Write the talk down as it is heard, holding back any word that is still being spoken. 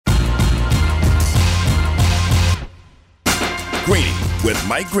Greeny with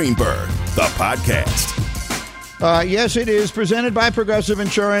Mike Greenberg, the podcast. Yes, it is presented by Progressive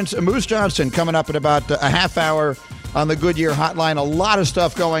Insurance. Moose Johnston coming up in about a half hour on the Goodyear Hotline. A lot of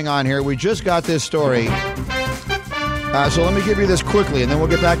stuff going on here. We just got this story. So let me give you this quickly, and then we'll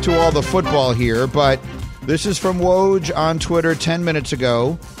get back to all the football here. But this is from Woj on Twitter 10 minutes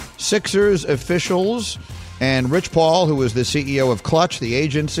ago. Sixers officials and Rich Paul, who is the CEO of Clutch, the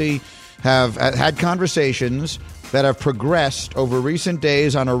agency, have had conversations that have progressed over recent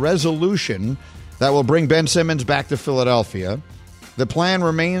days on a resolution that will bring Ben Simmons back to Philadelphia. The plan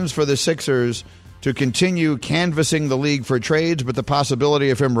remains for the Sixers to continue canvassing the league for trades, but the possibility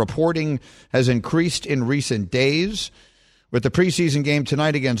of him reporting has increased in recent days. With the preseason game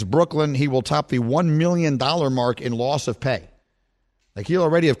tonight against Brooklyn, he will top the $1 million mark in loss of pay. Like, he'll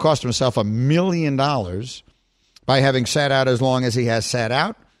already have cost himself $1 million by having sat out as long as he has sat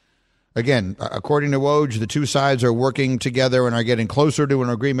out. Again, according to Woj, the two sides are working together and are getting closer to an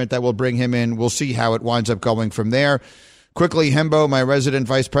agreement that will bring him in. We'll see how it winds up going from there. Quickly, Hembo, my resident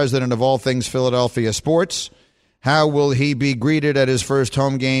vice president of all things Philadelphia sports, how will he be greeted at his first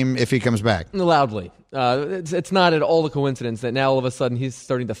home game if he comes back? Loudly. It's not at all a coincidence that now all of a sudden he's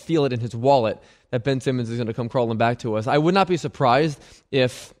starting to feel it in his wallet that Ben Simmons is going to come crawling back to us. I would not be surprised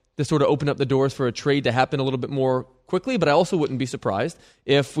if this sort of opened up the doors for a trade to happen a little bit more quickly, but I also wouldn't be surprised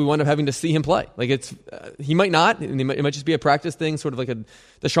if we wind up having to see him play. Like, it's he might not, and it might just be a practice thing, sort of like the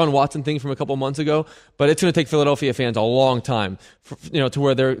Deshaun Watson thing from a couple months ago. But it's going to take Philadelphia fans a long time, to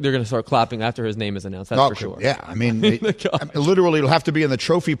where they're going to start clapping after his name is announced. That's for sure. Yeah, I mean, literally, it'll have to be in the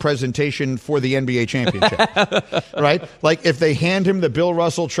trophy presentation for the NBA championship, right? Like, if they hand him the Bill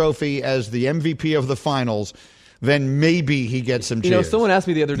Russell Trophy as the MVP of the finals, then maybe he gets some cheers. Someone asked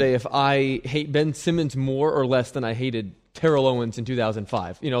me the other day if I hate Ben Simmons more or less than I hated Terrell Owens in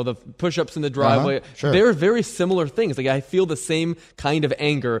 2005. The push-ups in the driveway. Sure. They're very similar things. Like, I feel the same kind of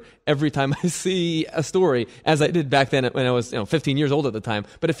anger every time I see a story as I did back then when I was 15 years old at the time.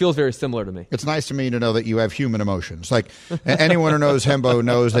 But it feels very similar to me. It's nice to me to know that you have human emotions. Like, anyone who knows Hembo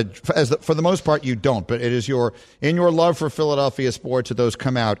knows that for the most part you don't. But it is in your love for Philadelphia sports that those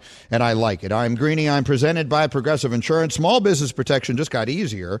come out, and I like it. I'm Greeny. I'm presented by Progressive Insurance. Small business protection just got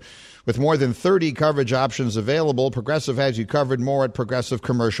easier. With more than 30 coverage options available, Progressive has you covered. More at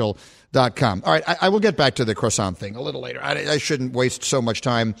progressivecommercial.com. All right, I will get back to the croissant thing a little later. I shouldn't waste so much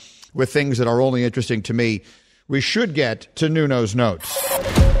time with things that are only interesting to me. We should get to Nuno's Notes.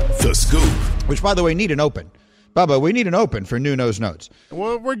 The Scoop. Which, by the way, need an open. Bubba, we need an open for Nuno's Notes.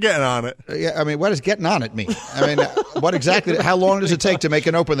 Well, we're getting on it. Yeah, I mean, what does getting on it mean? I mean, what exactly, how long does it take to make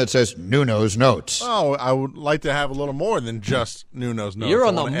an open that says Nuno's Notes? Oh, I would like to have a little more than just Nuno's Notes. You're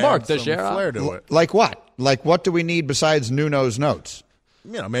on the mark, Teixeira. Flair to it. Like what? Like, what do we need besides Nuno's Notes?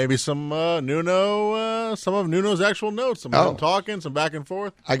 Maybe some Nuno, some of Nuno's actual notes. Some of him talking, some back and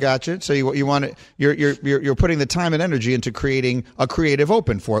forth. I got you. So you want to, you're putting the time and energy into creating a creative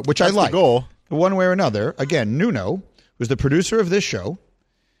open for it, which That's I like. The goal. One way or another, again, Nuno, who's the producer of this show,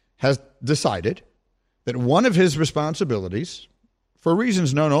 has decided that one of his responsibilities, for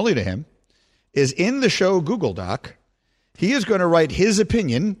reasons known only to him, is in the show Google Doc, he is going to write his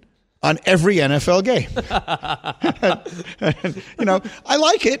opinion on every NFL game. I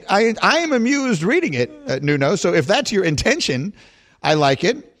like it. I am amused reading it, Nuno. So if that's your intention, I like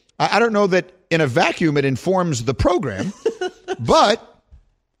it. I don't know that in a vacuum it informs the program, but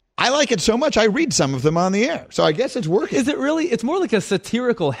I like it so much I read some of them on the air. So I guess it's working. Is it really? It's more like a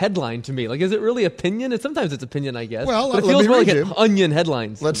satirical headline to me. Like, is it really opinion? Sometimes it's opinion, I guess. Well, but it feels more like an Onion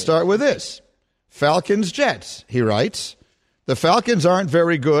headlines. Let's start with this. Falcons, Jets, he writes. The Falcons aren't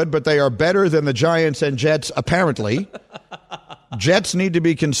very good, but they are better than the Giants and Jets, apparently. Jets need to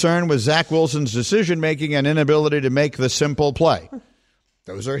be concerned with Zach Wilson's decision-making and inability to make the simple play.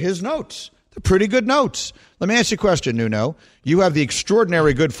 Those are his notes. They're pretty good notes. Let me ask you a question, Nuno. You have the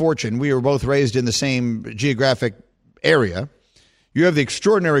extraordinary good fortune. We were both raised in the same geographic area. You have the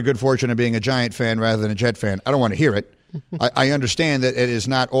extraordinary good fortune of being a Giant fan rather than a Jet fan. I don't want to hear it. I understand that it is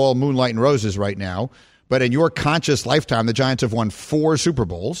not all moonlight and roses right now, but in your conscious lifetime, the Giants have won 4 Super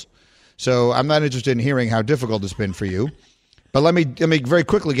Bowls. So I'm not interested in hearing how difficult it's been for you. But let me very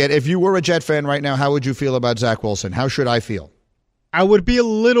quickly get, if you were a Jet fan right now, how would you feel about Zach Wilson? How should I feel? I would be a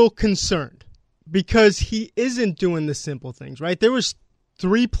little concerned because he isn't doing the simple things, right? There was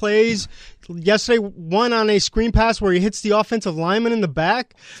 3 plays yesterday, one on a screen pass where he hits the offensive lineman in the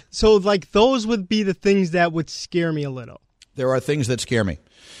back. So, those would be the things that would scare me a little. There are things that scare me.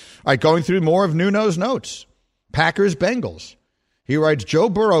 All right, going through more of Nuno's notes. Packers, Bengals. He writes, Joe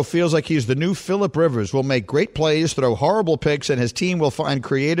Burrow feels like he's the new Phillip Rivers, will make great plays, throw horrible picks, and his team will find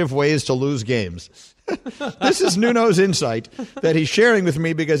creative ways to lose games. This is Nuno's insight that he's sharing with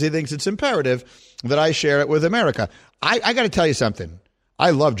me because he thinks it's imperative that I share it with America. I got to tell you something.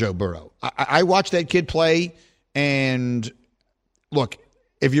 I love Joe Burrow. I watched that kid play, and look,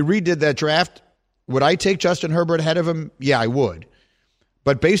 if you redid that draft, would I take Justin Herbert ahead of him? Yeah, I would.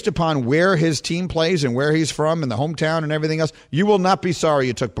 But based upon where his team plays and where he's from and the hometown and everything else, you will not be sorry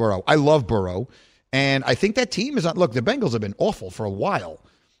you took Burrow. I love Burrow. And I think that team is on. Look, the Bengals have been awful for a while.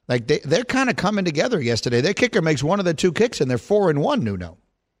 Like they're kind of coming together yesterday. Their kicker makes one of the two kicks, and they're 4-1, Nuno.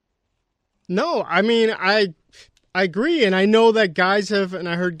 No, I mean, I agree, and I know that guys have, and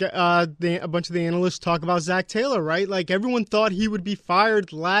I heard a bunch of the analysts talk about Zach Taylor, right? Like, everyone thought he would be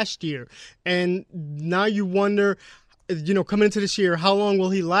fired last year, and now you wonder, coming into this year, how long will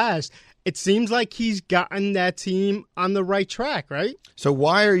he last? It seems like he's gotten that team on the right track, right? So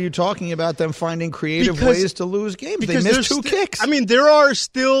why are you talking about them finding creative ways to lose games? They missed two kicks. I mean, there are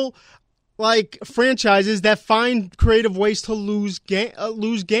still franchises that find creative ways to lose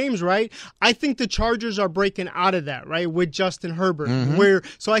games, right? I think the Chargers are breaking out of that, right, with Justin Herbert.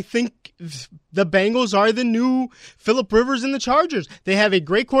 So I think the Bengals are the new Phillip Rivers and the Chargers. They have a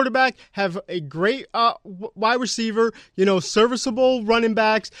great quarterback, have a great wide receiver, serviceable running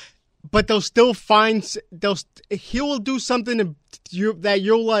backs. But they'll still he will do something that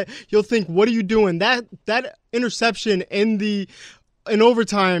you'll think, what are you doing? That interception in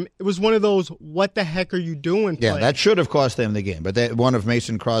overtime, it was one of those, what the heck are you doing plays. Yeah, that should have cost them the game. But one of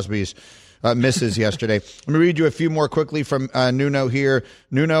Mason Crosby's misses yesterday. Let me read you a few more quickly from Nuno here.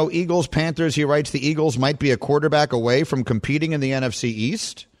 Nuno, Eagles, Panthers, he writes, the Eagles might be a quarterback away from competing in the NFC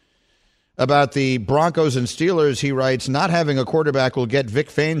East. About the Broncos and Steelers, he writes, not having a quarterback will get Vic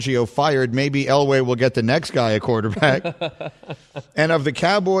Fangio fired. Maybe Elway will get the next guy a quarterback. And of the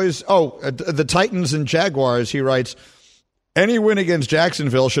Cowboys, the Titans and Jaguars, he writes, any win against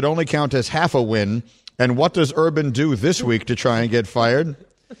Jacksonville should only count as half a win. And what does Urban do this week to try and get fired?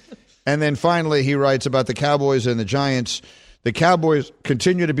 And then finally, he writes about the Cowboys and the Giants. The Cowboys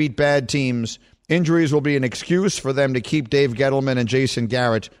continue to beat bad teams. Injuries will be an excuse for them to keep Dave Gettleman and Jason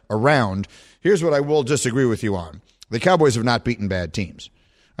Garrett around. Here's what I will disagree with you on. The Cowboys have not beaten bad teams.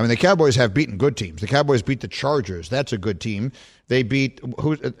 I mean, the Cowboys have beaten good teams. The Cowboys beat the Chargers. That's a good team. They beat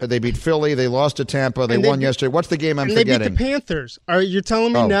Philly. They lost to Tampa. They won yesterday. What's the game I'm forgetting? They beat the Panthers. Are you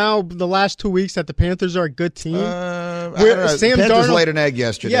telling me now the last 2 weeks that the Panthers are a good team? Sam Panthers laid an egg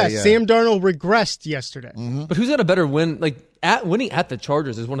yesterday. Yeah, Sam Darnold regressed yesterday. Mm-hmm. But who's got a better win? Winning at the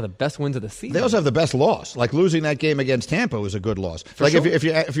Chargers is one of the best wins of the season. They also have the best loss. Like losing that game against Tampa was a good loss.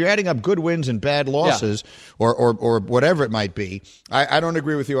 If you're adding up good wins and bad losses, or whatever it might be, I don't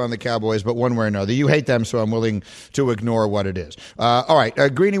agree with you on the Cowboys, but one way or another, you hate them, so I'm willing to ignore what it is. All right,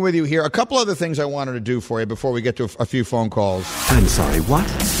 agreeing with you here. A couple other things I wanted to do for you before we get to a few phone calls. I'm sorry, what?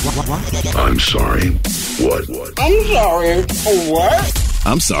 What? I'm sorry, what? I'm sorry, what?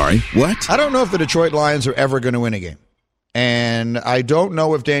 I'm sorry, what? I don't know if the Detroit Lions are ever going to win a game. And I don't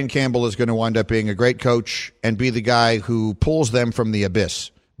know if Dan Campbell is going to wind up being a great coach and be the guy who pulls them from the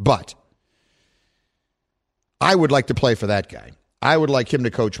abyss. But I would like to play for that guy. I would like him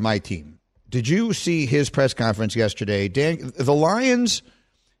to coach my team. Did you see his press conference yesterday? The Lions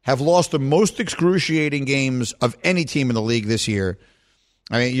have lost the most excruciating games of any team in the league this year.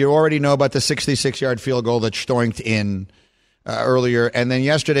 I mean, you already know about the 66-yard field goal that stoinked in earlier. And then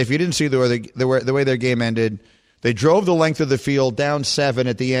yesterday, if you didn't see the way their game ended, they drove the length of the field, down 7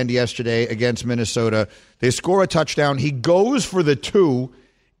 at the end yesterday against Minnesota. They score a touchdown. He goes for the 2,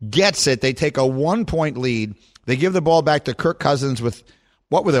 gets it. They take a 1-point lead. They give the ball back to Kirk Cousins with,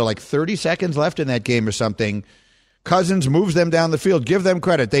 30 seconds left in that game or something. Cousins moves them down the field. Give them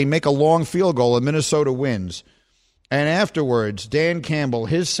credit. They make a long field goal and Minnesota wins. And afterwards, Dan Campbell,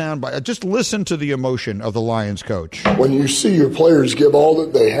 his soundbite, just listen to the emotion of the Lions coach. When you see your players give all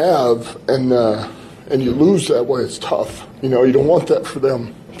that they have and you lose that way, it's tough. You don't want that for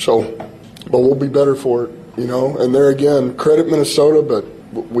them. But we'll be better for it, And there again, credit Minnesota, but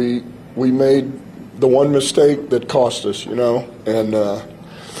we made the one mistake that cost us,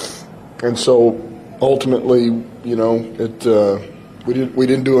 and so ultimately, we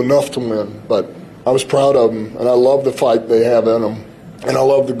didn't do enough to win. But I was proud of them, and I love the fight they have in them, and I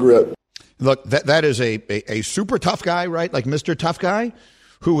love the grit. Look, that is a super tough guy, right? Like Mr. Tough Guy,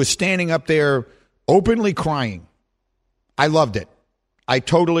 who was standing up there openly crying. I loved it. I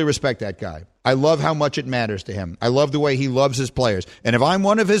totally respect that guy. I love how much it matters to him. I love the way he loves his players. And if I'm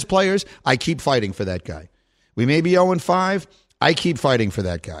one of his players, I keep fighting for that guy. We may be 0-5. I keep fighting for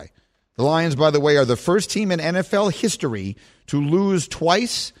that guy. The Lions, by the way, are the first team in NFL history to lose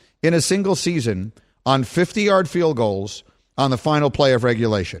twice in a single season on 50-yard field goals on the final play of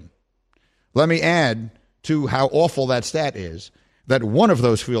regulation. Let me add to how awful that stat is that one of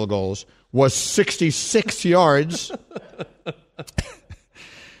those field goals was 66 yards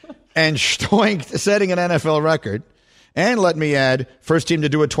and setting an NFL record. And let me add, first team to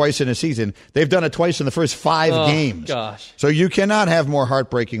do it twice in a season. They've done it twice in the first 5 games. Gosh. So you cannot have more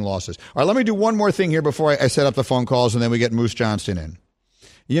heartbreaking losses. All right, let me do one more thing here before I set up the phone calls, and then we get Moose Johnston in.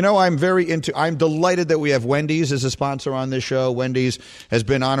 You know, I'm delighted that we have Wendy's as a sponsor on this show. Wendy's has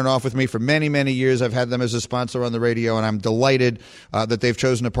been on and off with me for many, many years. I've had them as a sponsor on the radio, and I'm delighted that they've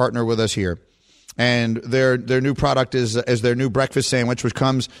chosen to partner with us here. And their new product is their new breakfast sandwich, which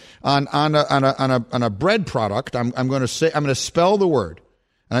comes on a bread product. I'm going to spell the word,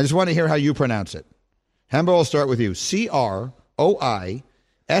 and I just want to hear how you pronounce it. Hembo, I'll start with you. Croissant.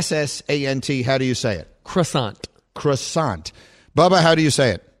 How do you say it? Croissant. Croissant. Bubba, how do you say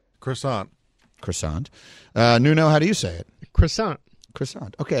it? Croissant. Croissant. Nuno, how do you say it? Croissant.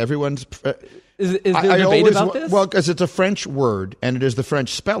 Croissant. Okay, everyone's. Is there a debate about this? Well, because it's a French word, and it is the French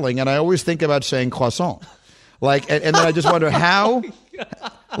spelling, and I always think about saying croissant. And then I just wonder how,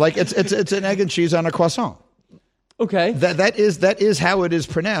 it's an egg and cheese on a croissant. Okay. That is how it is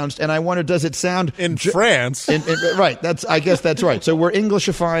pronounced, and I wonder, does it sound in France? Right. I guess that's right. So we're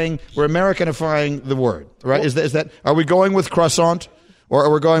Englishifying, we're Americanifying the word, right? Well, is that? Are we going with croissant? Or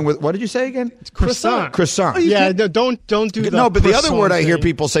are we going with, what did you say again? It's croissant. Croissant. Yeah, don't do that. No, but the other word I hear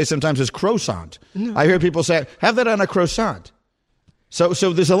people say sometimes is croissant. No. I hear people say, have that on a croissant. So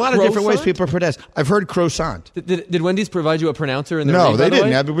there's a lot of different ways people pronounce. I've heard croissant. Did Wendy's provide you a pronouncer in their No, name, they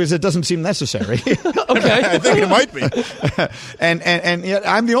didn't, because it doesn't seem necessary. Okay. I think it might be. and yet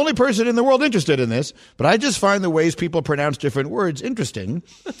I'm the only person in the world interested in this, but I just find the ways people pronounce different words interesting.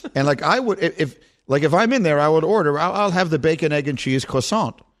 And I would, if I'm in there, I would order, I'll have the bacon, egg, and cheese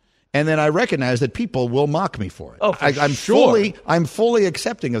croissant. And then I recognize that people will mock me for it. Oh, I'm fully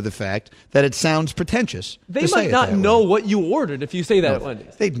accepting of the fact that it sounds pretentious. They might not know what you ordered if you say that at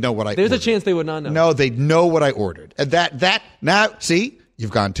Wendy's. They'd know what I ordered. There's a chance they would not know. No, they'd know what I ordered. And now, see,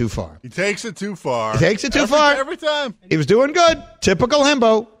 you've gone too far. He takes it too far. Every time. He was doing good. Typical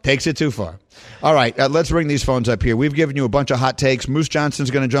Hembo. Takes it too far. All right, let's bring these phones up here. We've given you a bunch of hot takes. Moose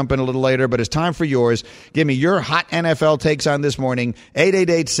Johnston's going to jump in a little later, but it's time for yours. Give me your hot NFL takes on this morning.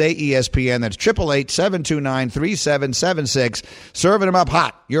 888-SAY-ESPN. That's 888-729-3776. Serving them up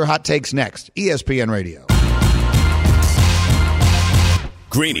hot. Your hot takes next. ESPN Radio.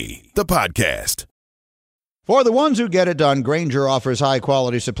 Greeny, the podcast. For the ones who get it done, Grainger offers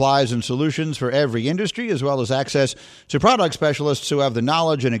high-quality supplies and solutions for every industry, as well as access to product specialists who have the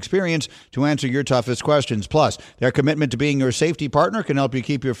knowledge and experience to answer your toughest questions. Plus, their commitment to being your safety partner can help you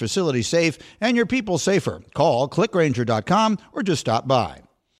keep your facility safe and your people safer. Call clickgrainger.com or just stop by.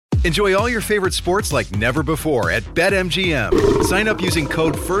 Enjoy all your favorite sports like never before at BetMGM. Sign up using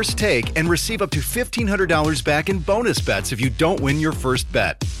code FIRSTTAKE and receive up to $1,500 back in bonus bets if you don't win your first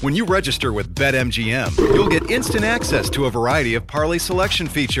bet. When you register with BetMGM, you'll get instant access to a variety of parlay selection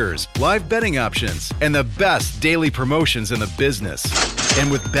features, live betting options, and the best daily promotions in the business.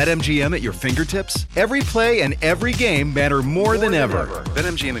 And with BetMGM at your fingertips, every play and every game matter more than ever.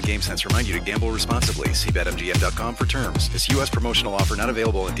 BetMGM and GameSense remind you to gamble responsibly. See BetMGM.com for terms. This U.S. promotional offer not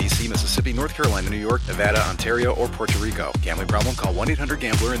available in D.C., Mississippi, North Carolina, New York, Nevada, Ontario, or Puerto Rico. Gambling problem? Call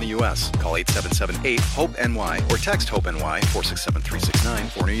 1-800-GAMBLER in the U.S. Call 877-8-HOPE-NY or text HOPE-NY 467-369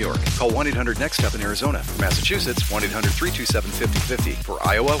 for New York. Call 1-800-NEXT-STEP in Arizona. For Massachusetts, 1-800-327-5050. For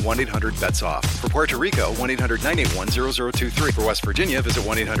Iowa, 1-800-BETS-OFF. For Puerto Rico, 1-800-981-0023. For West Virginia, visit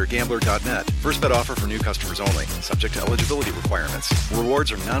 1-800-GAMBLER.net. First bet offer for new customers only. Subject to eligibility requirements.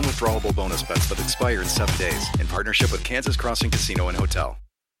 Rewards are non-withdrawable bonus bets that expire in 7 days. In partnership with Kansas Crossing Casino and Hotel.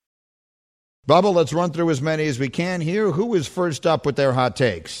 Bubba, let's run through as many as we can here. Who is first up with their hot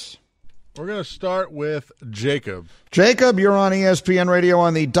takes? We're going to start with Jacob. Jacob, you're on ESPN Radio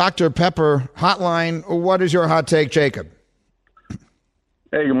on the Dr. Pepper hotline. What is your hot take, Jacob?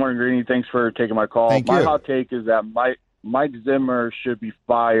 Hey, good morning, Greeny. Thanks for taking my call. My hot take is that Mike Zimmer should be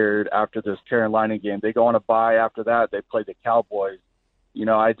fired after this Carolina game. They go on a bye after that. They play the Cowboys. You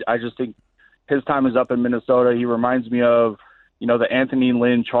know, I just think his time is up in Minnesota. He reminds me of, the Anthony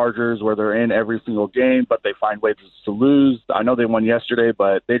Lynn Chargers, where they're in every single game, but they find ways to lose. I know they won yesterday,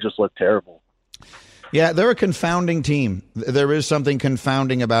 but they just look terrible. Yeah, they're a confounding team. There is something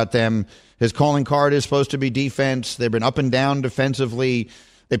confounding about them. His calling card is supposed to be defense. They've been up and down defensively.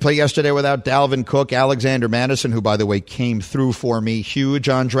 They played yesterday without Dalvin Cook, Alexander Madison, who, by the way, came through for me, huge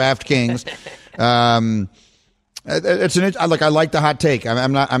on DraftKings. I like the hot take.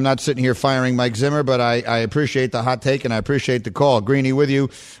 I'm not sitting here firing Mike Zimmer, but I appreciate the hot take and I appreciate the call. Greeny with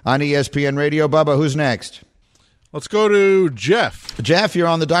you on ESPN Radio. Bubba, who's next? Let's go to Jeff. Jeff, you're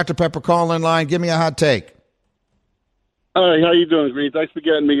on the Dr. Pepper call-in line. Give me a hot take. Hi, how you doing, Green? Thanks for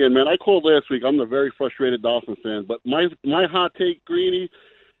getting me in, man. I called last week. I'm a very frustrated Dolphins fan, but my hot take, Greeny,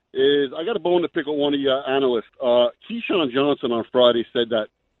 is I got a bone to pick with one of your analysts. Keyshawn Johnson on Friday said that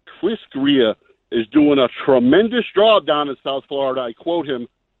Chris Grier is doing a tremendous job down in South Florida. I quote him.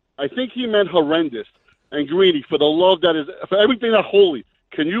 I think he meant horrendous. And Greeny, for the love that is, for everything that's holy,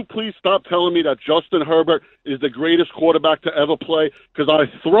 can you please stop telling me that Justin Herbert is the greatest quarterback to ever play? Because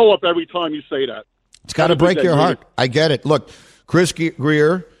I throw up every time you say that. It's got to break your heart. I get it. Look, Chris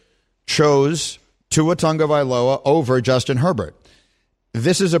Grier chose Tua Tagovailoa over Justin Herbert.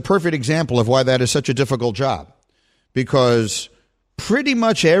 This is a perfect example of why that is such a difficult job, because pretty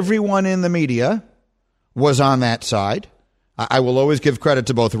much everyone in the media was on that side. I will always give credit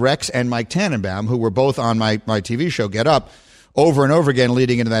to both Rex and Mike Tannenbaum, who were both on my TV show, Get Up, over and over again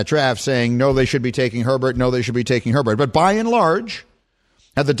leading into that draft, saying, no, they should be taking Herbert, no, they should be taking Herbert. But by and large,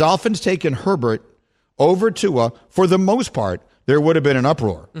 had the Dolphins taken Herbert over Tua, for the most part, there would have been an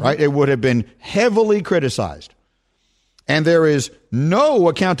uproar, right? It would have been heavily criticized. And there is no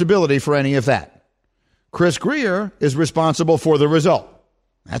accountability for any of that. Chris Grier is responsible for the result.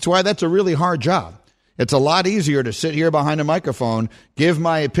 That's why that's a really hard job. It's a lot easier to sit here behind a microphone, give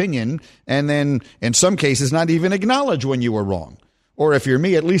my opinion, and then in some cases not even acknowledge when you were wrong. Or if you're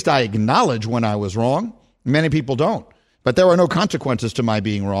me, at least I acknowledge when I was wrong. Many people don't. But there are no consequences to my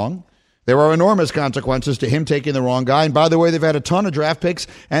being wrong. There are enormous consequences to him taking the wrong guy. And by the way, they've had a ton of draft picks,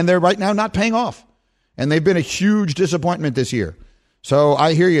 and they're right now not paying off. And they've been a huge disappointment this year. So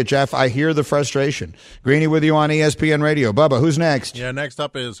I hear you, Jeff. I hear the frustration. Greeny with you on ESPN Radio. Bubba, who's next? Yeah, next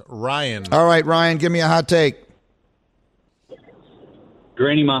up is Ryan. All right, Ryan, give me a hot take.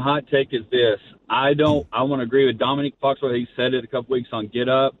 Greeny, my hot take is this. I want to agree with Dominic Foxworth. He said it a couple weeks on Get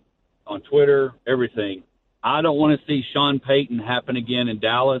Up, on Twitter, everything. I don't want to see Sean Payton happen again in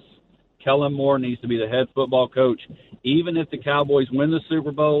Dallas. Kellen Moore needs to be the head football coach. Even if the Cowboys win the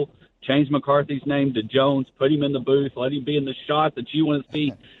Super Bowl, change McCarthy's name to Jones, put him in the booth, let him be in the shot that you want to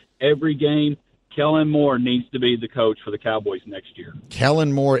see every game. Kellen Moore needs to be the coach for the Cowboys next year.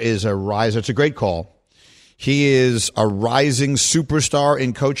 Kellen Moore is a riser. It's a great call. He is a rising superstar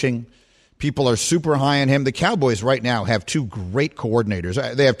in coaching. People are super high on him. The Cowboys right now have two great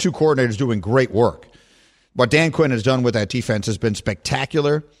coordinators. They have two coordinators doing great work. What Dan Quinn has done with that defense has been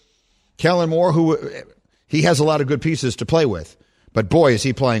spectacular. Kellen Moore, he has a lot of good pieces to play with. But boy, is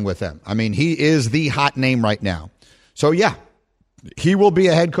he playing with them. I mean, he is the hot name right now. So, yeah, he will be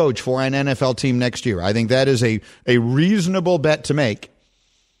a head coach for an NFL team next year. I think that is a reasonable bet to make.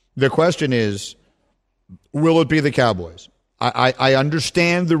 The question is, will it be the Cowboys? I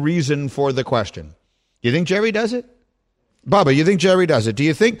understand the reason for the question. You think Jerry does it? Bubba, you think Jerry does it? Do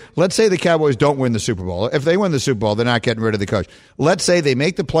you think, let's say the Cowboys don't win the Super Bowl. If they win the Super Bowl, they're not getting rid of the coach. Let's say they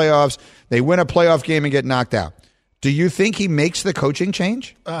make the playoffs, they win a playoff game and get knocked out. Do you think he makes the coaching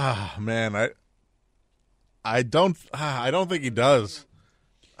change? Man, I don't think he does.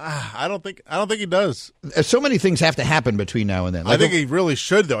 I don't think he does. So many things have to happen between now and then. I think he really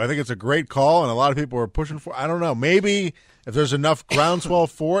should, though. I think it's a great call, and a lot of people are pushing for it. I don't know. Maybe if there's enough groundswell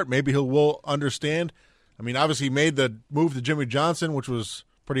for it, maybe he will understand. I mean, obviously he made the move to Jimmy Johnson, which was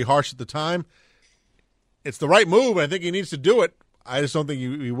pretty harsh at the time. It's the right move. I think he needs to do it. I just don't think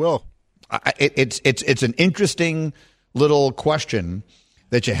he will. It's an interesting little question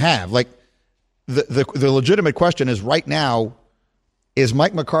that you have. Like the legitimate question is right now, is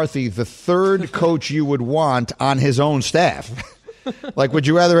Mike McCarthy the third coach you would want on his own staff? Like, would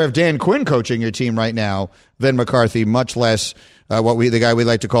you rather have Dan Quinn coaching your team right now than McCarthy, much less the guy we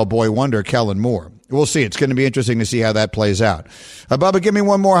like to call Boy Wonder, Kellen Moore? We'll see. It's going to be interesting to see how that plays out. Bubba, give me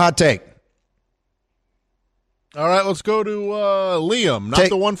one more hot take. All right, let's go to Liam,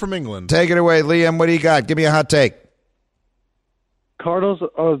 the one from England. Take it away, Liam. What do you got? Give me a hot take. Cardinals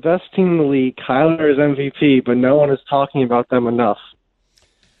are the best team in the league. Kyler is MVP, but no one is talking about them enough.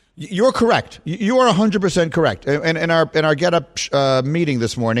 You're correct. You are 100% correct. In our Get Up meeting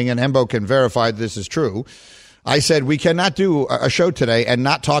this morning, and Hembo can verify this is true, I said we cannot do a show today and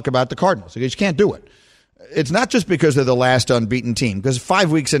not talk about the Cardinals. You just can't do it. It's not just because they're the last unbeaten team, because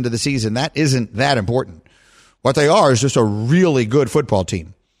 5 weeks into the season, that isn't that important. What they are is just a really good football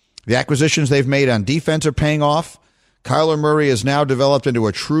team. The acquisitions they've made on defense are paying off. Kyler Murray has now developed into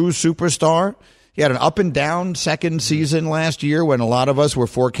a true superstar. He had an up and down second season last year when a lot of us were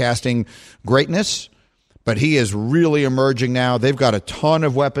forecasting greatness, but he is really emerging now. They've got a ton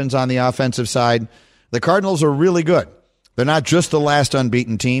of weapons on the offensive side. The Cardinals are really good. They're not just the last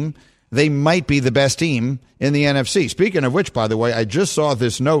unbeaten team. They might be the best team in the NFC. Speaking of which, by the way, I just saw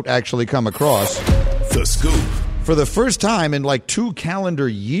this note actually come across. The Scoop For the first time in like 2 calendar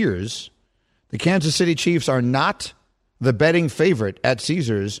years, the Kansas City Chiefs are not the betting favorite at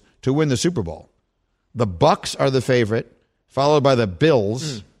Caesars to win the Super Bowl. The Bucs are the favorite, followed by the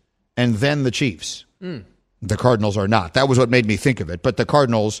Bills, and then the Chiefs. The Cardinals are not. That was what made me think of it. But the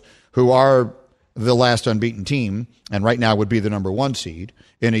Cardinals, who are the last unbeaten team, and right now would be the number 1 seed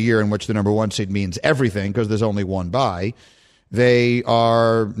in a year in which the number 1 seed means everything because there's only one bye, they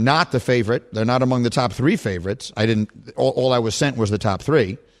are not the favorite. They're not among the top 3 favorites. All I was sent was the top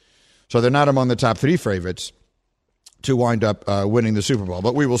 3. So they're not among the top 3 favorites to wind up winning the Super Bowl.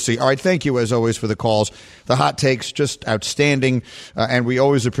 But we will see. All right, thank you, as always, for the calls. The hot takes, just outstanding, and we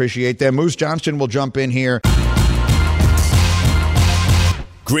always appreciate them. Moose Johnston will jump in here.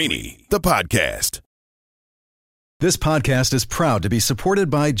 Greeny, the podcast. This podcast is proud to be supported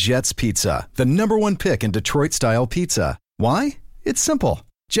by Jets Pizza, the #1 pick in Detroit-style pizza. Why? It's simple.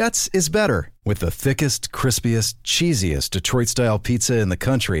 Jets is better. With the thickest, crispiest, cheesiest Detroit-style pizza in the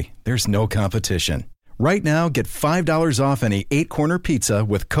country, there's no competition. Right now, get $5 off any 8-corner pizza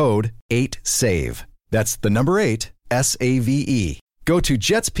with code 8SAVE. That's the number 8, S-A-V-E. Go to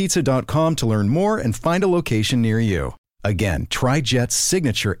jetspizza.com to learn more and find a location near you. Again, try Jet's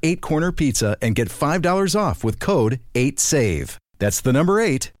signature 8-corner pizza and get $5 off with code 8SAVE. That's the number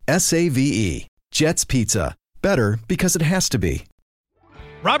 8, S-A-V-E. Jet's Pizza. Better because it has to be.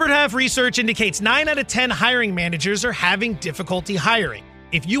 Robert Half research indicates 9 out of 10 hiring managers are having difficulty hiring.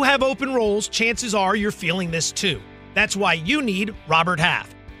 If you have open roles, chances are you're feeling this too. That's why you need Robert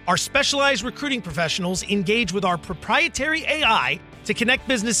Half. Our specialized recruiting professionals engage with our proprietary AI to connect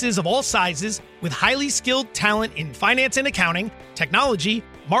businesses of all sizes with highly skilled talent in finance and accounting, technology,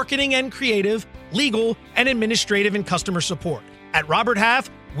 marketing and creative, legal, and administrative and customer support. At Robert Half,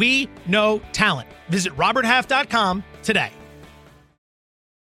 we know talent. Visit roberthalf.com today.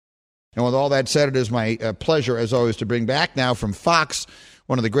 And with all that said, it is my pleasure, as always, to bring back now from Fox,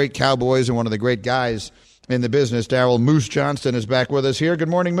 one of the great Cowboys and one of the great guys in the business, Daryl Moose Johnston, is back with us here. Good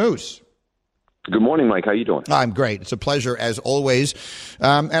morning, Moose. Good morning, Mike. How you doing? I'm great. It's a pleasure, as always.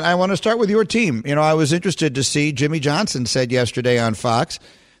 And I want to start with your team. You know, I was interested to see Jimmy Johnson said yesterday on Fox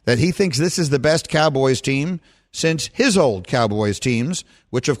that he thinks this is the best Cowboys team since his old Cowboys teams,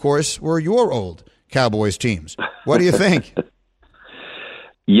 which, of course, were your old Cowboys teams. What do you think?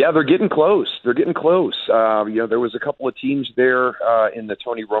 Yeah, they're getting close. They're getting close. There was a couple of teams there in the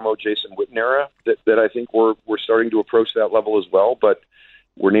Tony Romo, Jason Witten era that I think were starting to approach that level as well, but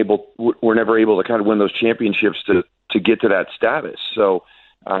we're never able to kind of win those championships to get to that status. So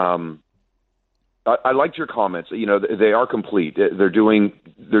I liked your comments. You know, they are complete. They're doing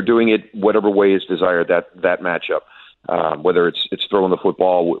it whatever way is desired, that matchup. Whether it's throwing the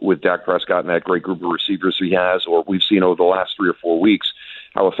football with Dak Prescott and that great group of receivers he has, or we've seen over the last 3 or 4 weeks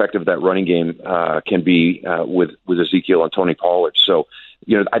how effective that running game can be with Ezekiel and Tony Pollard. So,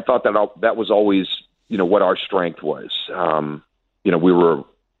 you know, I thought that was always, you know, what our strength was. We were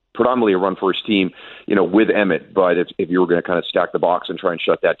predominantly a run-first team, you know, with Emmett, but if you were going to kind of stack the box and try and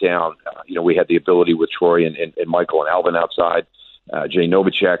shut that down, we had the ability with Troy and Michael and Alvin outside, Jay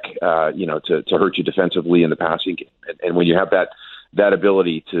Novacek, to hurt you defensively in the passing game. And when you have that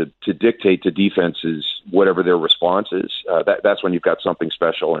ability to dictate to defenses whatever their response is, that's when you've got something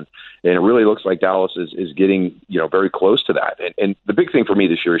special. And it really looks like Dallas is getting, very close to that. And the big thing for me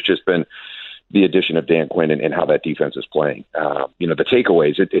this year has just been the addition of Dan Quinn and how that defense is playing. The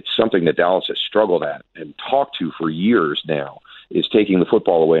takeaways, it's something that Dallas has struggled at and talked to for years now, is taking the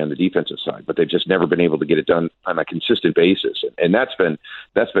football away on the defensive side, but they've just never been able to get it done on a consistent basis. And that's been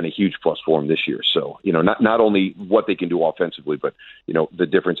a huge plus for them this year. So, not only what they can do offensively, but, the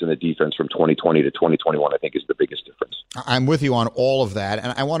difference in the defense from 2020 to 2021, I think is the biggest difference. I'm with you on all of that.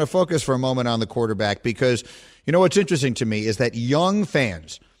 And I want to focus for a moment on the quarterback because, what's interesting to me is that young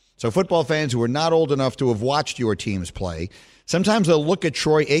fans, so football fans who are not old enough to have watched your teams play, sometimes they'll look at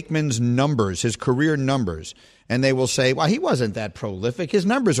Troy Aikman's numbers, his career numbers, and they will say, well, he wasn't that prolific. His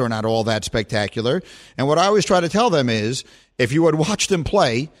numbers are not all that spectacular. And what I always try to tell them is, if you had watched him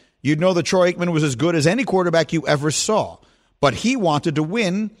play, you'd know that Troy Aikman was as good as any quarterback you ever saw. But he wanted to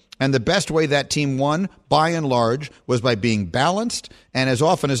win, and the best way that team won, by and large, was by being balanced, and as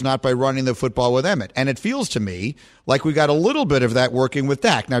often as not by running the football with Emmett. And it feels to me like we got a little bit of that working with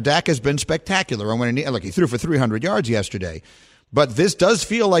Dak. Now, Dak has been spectacular. He threw for 300 yards yesterday. But this does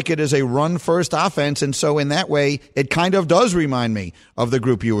feel like it is a run-first offense, and so in that way, it kind of does remind me of the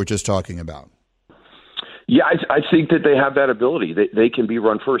group you were just talking about. Yeah, I think that they have that ability. They can be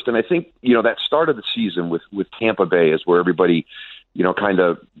run first. And I think, that start of the season with Tampa Bay is where everybody, kind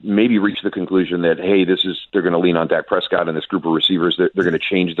of maybe reached the conclusion that, hey, they're going to lean on Dak Prescott and this group of receivers. They're going to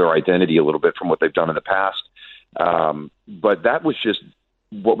change their identity a little bit from what they've done in the past. But that was just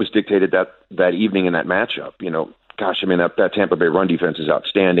what was dictated that evening in that matchup. Gosh, I mean, that Tampa Bay run defense is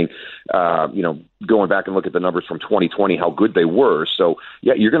outstanding. Going back and look at the numbers from 2020, how good they were. So,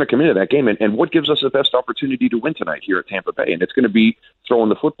 yeah, you're going to come into that game. And what gives us the best opportunity to win tonight here at Tampa Bay? And it's going to be throwing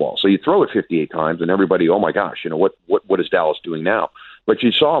the football. So you throw it 58 times, and everybody, oh, my gosh, what is Dallas doing now? But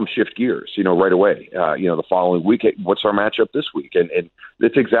you saw them shift gears, right away. The following week, what's our matchup this week? And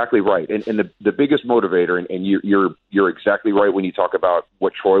that's exactly right. And the biggest motivator, and you're exactly right when you talk about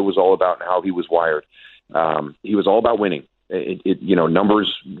what Troy was all about and how he was wired. He was all about winning.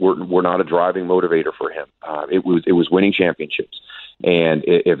 Numbers were not a driving motivator for him. It was winning championships. And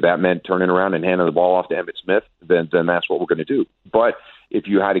if that meant turning around and handing the ball off to Emmitt Smith, then that's what we're going to do. But if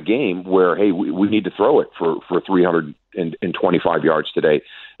you had a game where, hey, we need to throw it for 325 yards today,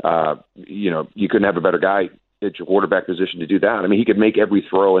 you couldn't have a better guy at your quarterback position to do that. I mean, he could make every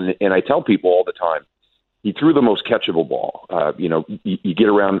throw. And I tell people all the time, he threw the most catchable ball. You get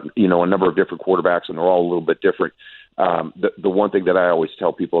around, a number of different quarterbacks, and they're all a little bit different. The one thing that I always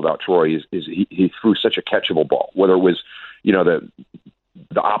tell people about Troy is he threw such a catchable ball, whether it was,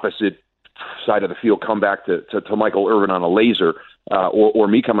 the opposite side of the field come back to Michael Irvin on a laser, or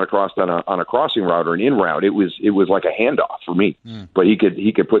me coming across on a crossing route or an in route. It was like a handoff for me. But he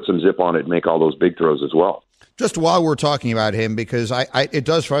could put some zip on it and make all those big throws as well. Just while we're talking about him, because it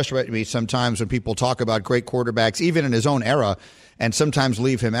does frustrate me sometimes when people talk about great quarterbacks, even in his own era, and sometimes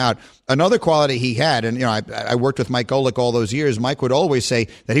leave him out. Another quality he had, and I worked with Mike Golick all those years. Mike would always say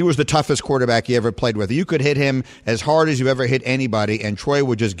that he was the toughest quarterback he ever played with. You could hit him as hard as you ever hit anybody, and Troy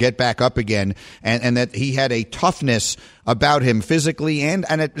would just get back up again, and that he had a toughness about him physically, and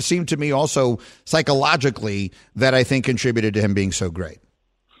it seemed to me also psychologically that I think contributed to him being so great.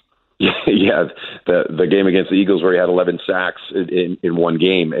 Yeah, the game against the Eagles where he had 11 sacks in one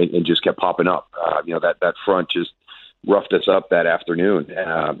game and just kept popping up. That front just roughed us up that afternoon.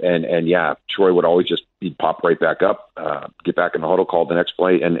 And Troy would always just pop right back up, get back in the huddle, call the next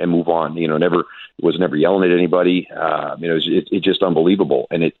play, and move on. Was never yelling at anybody. It's just unbelievable.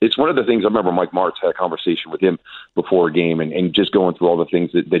 And it's one of the things I remember Mike Martz had a conversation with him before a game and just going through all the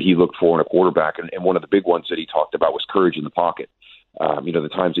things that he looked for in a quarterback. And one of the big ones that he talked about was courage in the pocket. The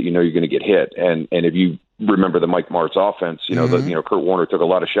times that you're going to get hit. And if you remember the Mike Martz offense, Kurt Warner took a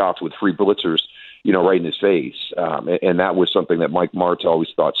lot of shots with free blitzers, right in his face. And that was something that Mike Martz always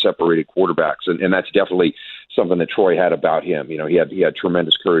thought separated quarterbacks. And that's definitely something that Troy had about him. He had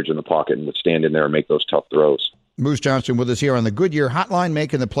tremendous courage in the pocket and would stand in there and make those tough throws. Moose Johnston with us here on the Goodyear Hotline,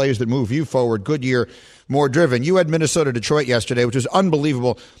 making the plays that move you forward. Goodyear, more driven. You had Minnesota-Detroit yesterday, which was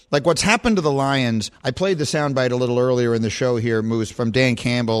unbelievable. Like what's happened to the Lions, I played the soundbite a little earlier in the show here, Moose, from Dan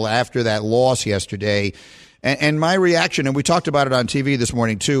Campbell after that loss yesterday. And my reaction, and we talked about it on TV this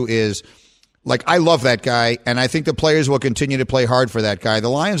morning too, is like, I love that guy, and I think the players will continue to play hard for that guy. The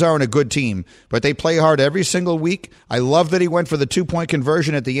Lions aren't a good team, but they play hard every single week. I love that he went for the 2-point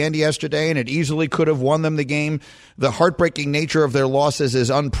conversion at the end yesterday, and it easily could have won them the game. The heartbreaking nature of their losses is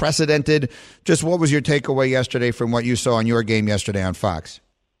unprecedented. Just what was your takeaway yesterday from what you saw in your game yesterday on Fox?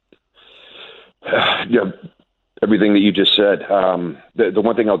 Yeah, everything that you just said. The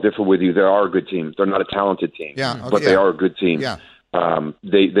one thing I'll differ with you, they are a good team. They're not a talented team, but they are a good team. Yeah.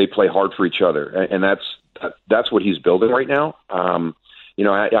 They play hard for each other, and that's what he's building right now.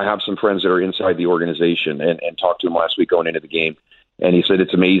 I have some friends that are inside the organization and talked to him last week going into the game, and he said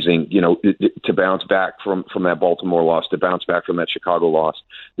it's amazing, to bounce back from that Baltimore loss, to bounce back from that Chicago loss.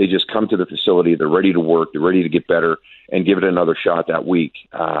 They just come to the facility, they're ready to work, they're ready to get better, and give it another shot that week.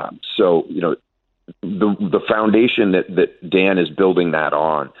 So the foundation that Dan is building that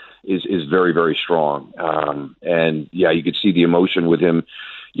on is very, very strong. And you could see the emotion with him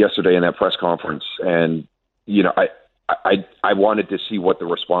yesterday in that press conference. And, I wanted to see what the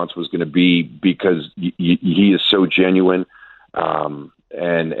response was going to be because he is so genuine. And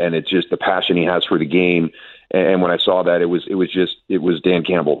it's just the passion he has for the game. And when I saw that, it was Dan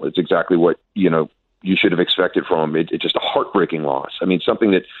Campbell. It's exactly what, you should have expected from him. It's just a heartbreaking loss. I mean,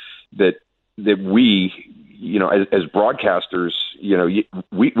 something that we, as broadcasters,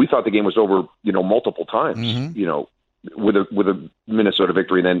 we thought the game was over, multiple times, with a Minnesota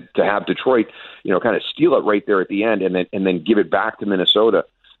victory, and then to have Detroit, kind of steal it right there at the end, and then give it back to Minnesota,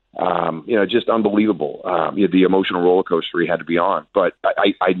 just unbelievable. The emotional roller coaster he had to be on. But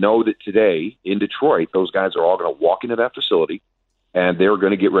I know that today in Detroit, those guys are all going to walk into that facility, and they're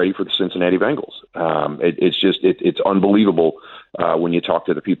going to get ready for the Cincinnati Bengals. It's unbelievable when you talk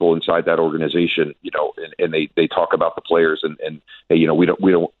to the people inside that organization, and they talk about the players and we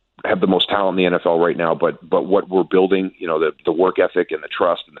don't have the most talent in the NFL right now, but what we're building, the work ethic and the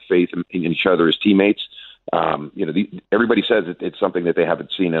trust and the faith in each other as teammates, Everybody says it's something that they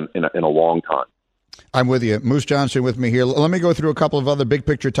haven't seen in a long time. I'm with you. Moose Johnston with me here. Let me go through a couple of other big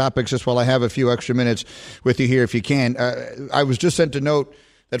picture topics just while I have a few extra minutes with you here if you can. I was just sent a note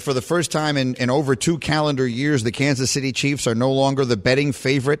that for the first time in over 2 calendar years, the Kansas City Chiefs are no longer the betting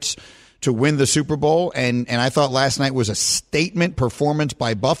favorites to win the Super Bowl. And I thought last night was a statement performance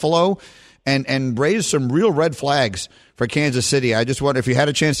by Buffalo and raised some real red flags for Kansas City. I just wonder if you had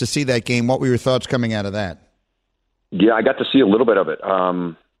a chance to see that game, what were your thoughts coming out of that? Yeah, I got to see a little bit of it.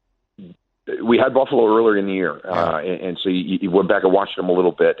 We had Buffalo earlier in the year, and so you went back and watched them a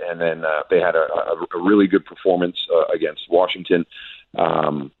little bit, and then they had a really good performance against Washington.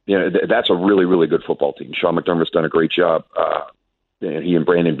 That's a really, really good football team. Sean McDermott's done a great job. He and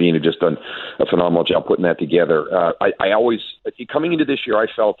Brandon Beane have just done a phenomenal job putting that together. I always, coming into this year, I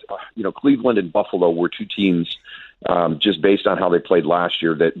felt, Cleveland and Buffalo were 2 teams just based on how they played last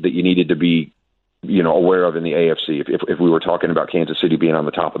year that you needed to be aware of in the AFC. If we were talking about Kansas City being on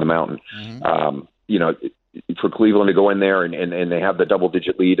the top of the mountain, for Cleveland to go in there and they have the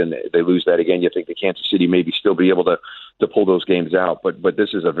double-digit lead and they lose that again, you think that Kansas City maybe still be able to pull those games out. But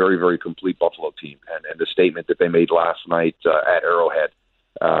this is a very, very complete Buffalo team, and the statement that they made last night at Arrowhead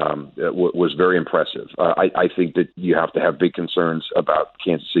was very impressive. I think that you have to have big concerns about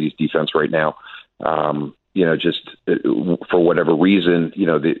Kansas City's defense right now. Just for whatever reason,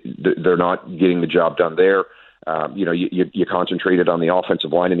 they're not getting the job done there. You concentrated on the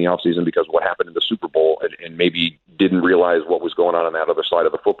offensive line in the offseason because of what happened in the Super Bowl and maybe didn't realize what was going on that other side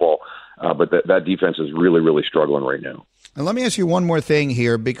of the football. But that defense is really, really struggling right now. And let me ask you one more thing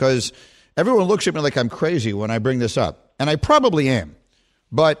here, because everyone looks at me like I'm crazy when I bring this up, and I probably am.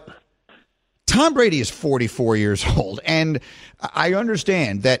 But Tom Brady is 44 years old, and I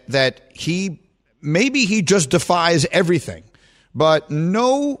understand that he just defies everything. But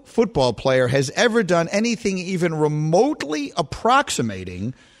no football player has ever done anything even remotely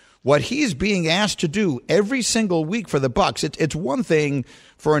approximating what he's being asked to do every single week for the Bucs. It's one thing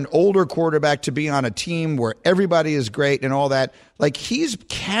for an older quarterback to be on a team where everybody is great and all that. Like, he's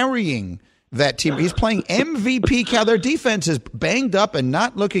carrying that team. He's playing MVP. Their defense is banged up and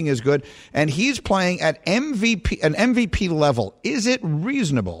not looking as good, and he's playing at an MVP level. Is it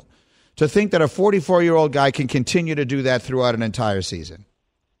reasonable to think that a 44-year-old guy can continue to do that throughout an entire season?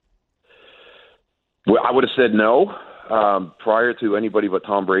 Well, I would have said no prior to anybody but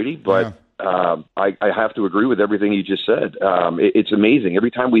Tom Brady, but I have to agree with everything you just said. It's amazing.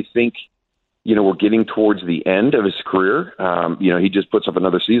 Every time we think, we're getting towards the end of his career, he just puts up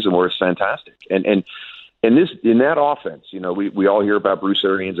another season where it's fantastic. And this, in that offense, we all hear about Bruce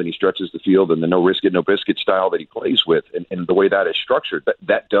Arians and he stretches the field and the no risk it, no biscuit style that he plays with, and the way that is structured,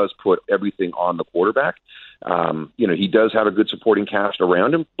 that does put everything on the quarterback. He does have a good supporting cast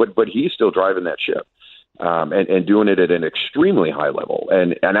around him, but he's still driving that ship and doing it at an extremely high level.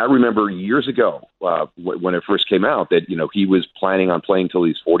 And I remember years ago when it first came out that he was planning on playing till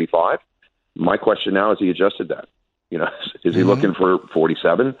he's 45. My question now is, he adjusted that? Is he looking for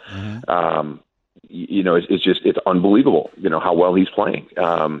 47? It's unbelievable, how well he's playing.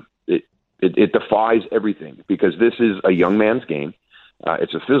 It defies everything because this is a young man's game.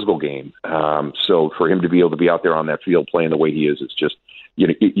 It's a physical game. So for him to be able to be out there on that field playing the way he is, it's just,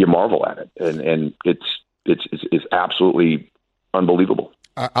 you marvel at it. And it's absolutely unbelievable.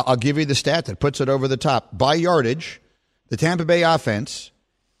 I'll give you the stat that puts it over the top. By yardage, the Tampa Bay offense,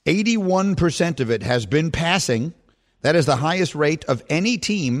 81% of it has been passing. That is the highest rate of any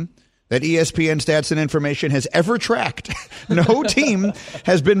team that ESPN Stats and Information has ever tracked. No team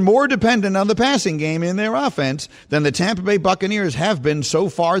has been more dependent on the passing game in their offense than the Tampa Bay Buccaneers have been so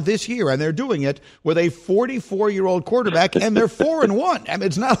far this year, and they're doing it with a 44-year-old quarterback, and they're 4-1. I mean,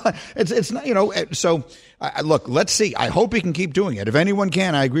 it's not. So look, let's see. I hope he can keep doing it. If anyone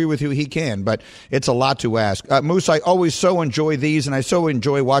can, I agree with you, he can. But it's a lot to ask. Moose, I always so enjoy these, and I so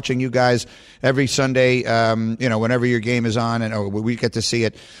enjoy watching you guys every Sunday. Whenever your game is on, and we get to see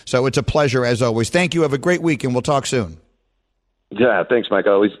it. So it's a pleasure as always. Thank you. Have a great week, and we'll talk soon. Yeah, thanks, Mike.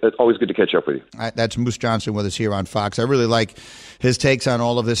 It's always good to catch up with you. That's Moose Johnston with us here on Fox. I really like his takes on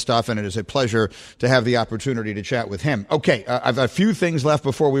all of this stuff, and it is a pleasure to have the opportunity to chat with him. Okay, I've got a few things left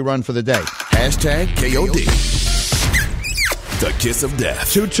before we run for the day. Hashtag KOD. The kiss of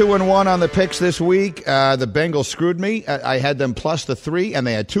death. 2-2-1 on the picks this week. The Bengals screwed me. I had them plus the 3, and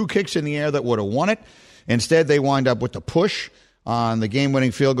they had 2 kicks in the air that would have won it. Instead, they wind up with the push on the game-winning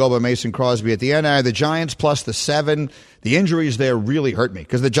field goal by Mason Crosby at the end. The Giants plus the 7. The injuries there really hurt me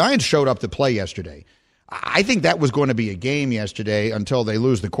because the Giants showed up to play yesterday. I think that was going to be a game yesterday until they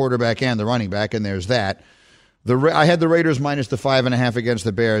lose the quarterback and the running back, and there's that. I had the Raiders minus the 5.5 against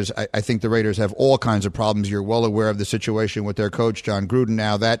the Bears. I think the Raiders have all kinds of problems. You're well aware of the situation with their coach, John Gruden.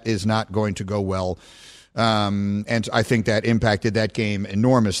 Now, that is not going to go well. And I think that impacted that game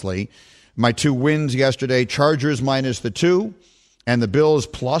enormously. My 2 wins yesterday, Chargers minus the 2 and the Bills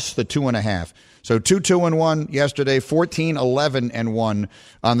plus the 2.5. So 2-2-1 yesterday, 14-11-1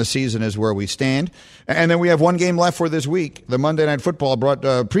 on the season is where we stand. And then we have one game left for this week. The Monday Night Football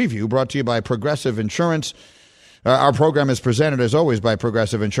preview brought to you by Progressive Insurance. Our program is presented, as always, by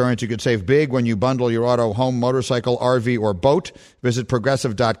Progressive Insurance. You could save big when you bundle your auto, home, motorcycle, RV, or boat. Visit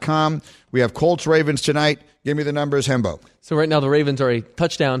Progressive.com. We have Colts-Ravens tonight. Give me the numbers, Hembo. So right now the Ravens are a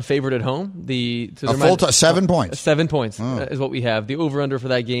touchdown favorite at home. 7 points. 7 points is what we have. The over-under for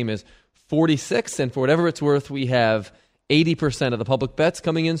that game is 46, and for whatever it's worth, we have 80% of the public bets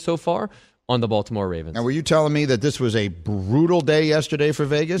coming in so far on the Baltimore Ravens. Now, were you telling me that this was a brutal day yesterday for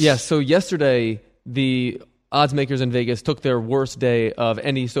Vegas? Yes, so yesterday the odds makers in Vegas took their worst day of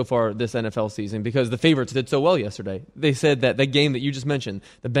any so far this NFL season because the favorites did so well yesterday. They said that the game that you just mentioned,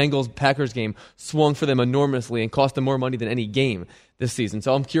 the Bengals-Packers game, swung for them enormously and cost them more money than any game this season.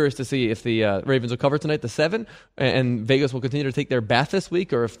 So I'm curious to see if the Ravens will cover tonight, the 7, and Vegas will continue to take their bath this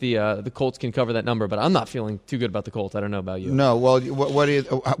week, or if the Colts can cover that number. But I'm not feeling too good about the Colts. I don't know about you. No, well, what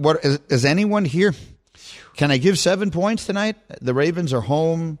is anyone here? Can I give 7 points tonight? The Ravens are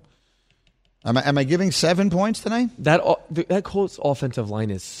home. Am I giving 7 points tonight? That Colts offensive line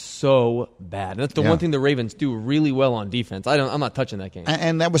is so bad. And that's the one thing the Ravens do really well on defense. I'm not touching that game.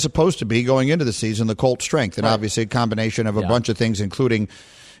 And that was supposed to be, going into the season, the Colts' strength. And obviously a combination of a bunch of things, including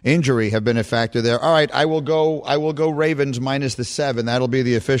injury, have been a factor there. All right, I will go Ravens minus the 7. That'll be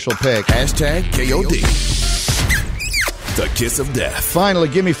the official pick. Hashtag KOD. The kiss of death. Finally,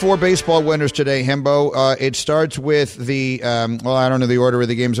 give me 4 baseball winners today, Hembo. It starts with the, I don't know the order of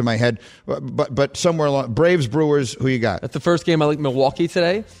the games in my head, but somewhere along, Braves, Brewers, who you got? That's the first game. I like Milwaukee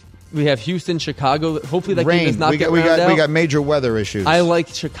today. We have Houston, Chicago. Hopefully that game does not get we rounded out. We got major weather issues. I like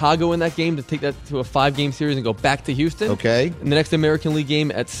Chicago in that game to take that to a 5-game series and go back to Houston. Okay. In the next American League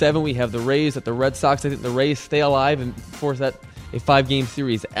game at 7, we have the Rays at the Red Sox. I think the Rays stay alive and force that a 5-game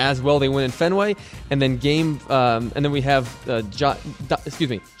series as well. They win in Fenway, and then we have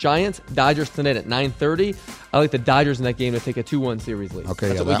Giants Dodgers tonight at 9:30. I like the Dodgers in that game to take a 2-1 series lead. Okay,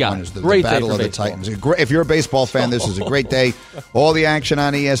 that's yeah, what we got. One is the great battle day for of the Titans. If you're a baseball fan, this is a great day. All the action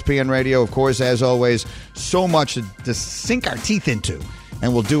on ESPN Radio, of course, as always. So much to sink our teeth into,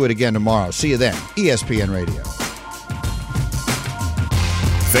 and we'll do it again tomorrow. See you then, ESPN Radio.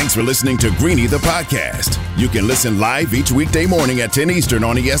 Thanks for listening to Greeny the podcast. You can listen live each weekday morning at 10 Eastern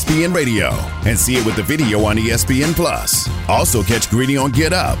on ESPN Radio and see it with the video on ESPN Plus. Also catch Greeny on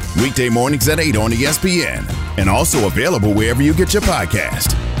Get Up weekday mornings at 8 on ESPN, and also available wherever you get your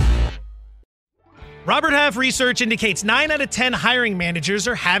podcast. Robert Half research indicates 9 out of 10 hiring managers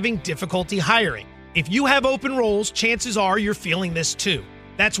are having difficulty hiring. If you have open roles, chances are you're feeling this too.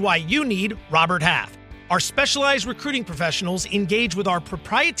 That's why you need Robert Half. Our specialized recruiting professionals engage with our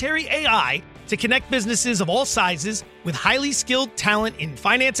proprietary AI to connect businesses of all sizes with highly skilled talent in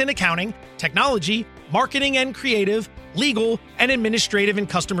finance and accounting, technology, marketing and creative, legal, and administrative and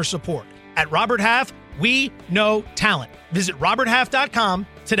customer support. At Robert Half, we know talent. Visit roberthalf.com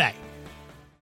today.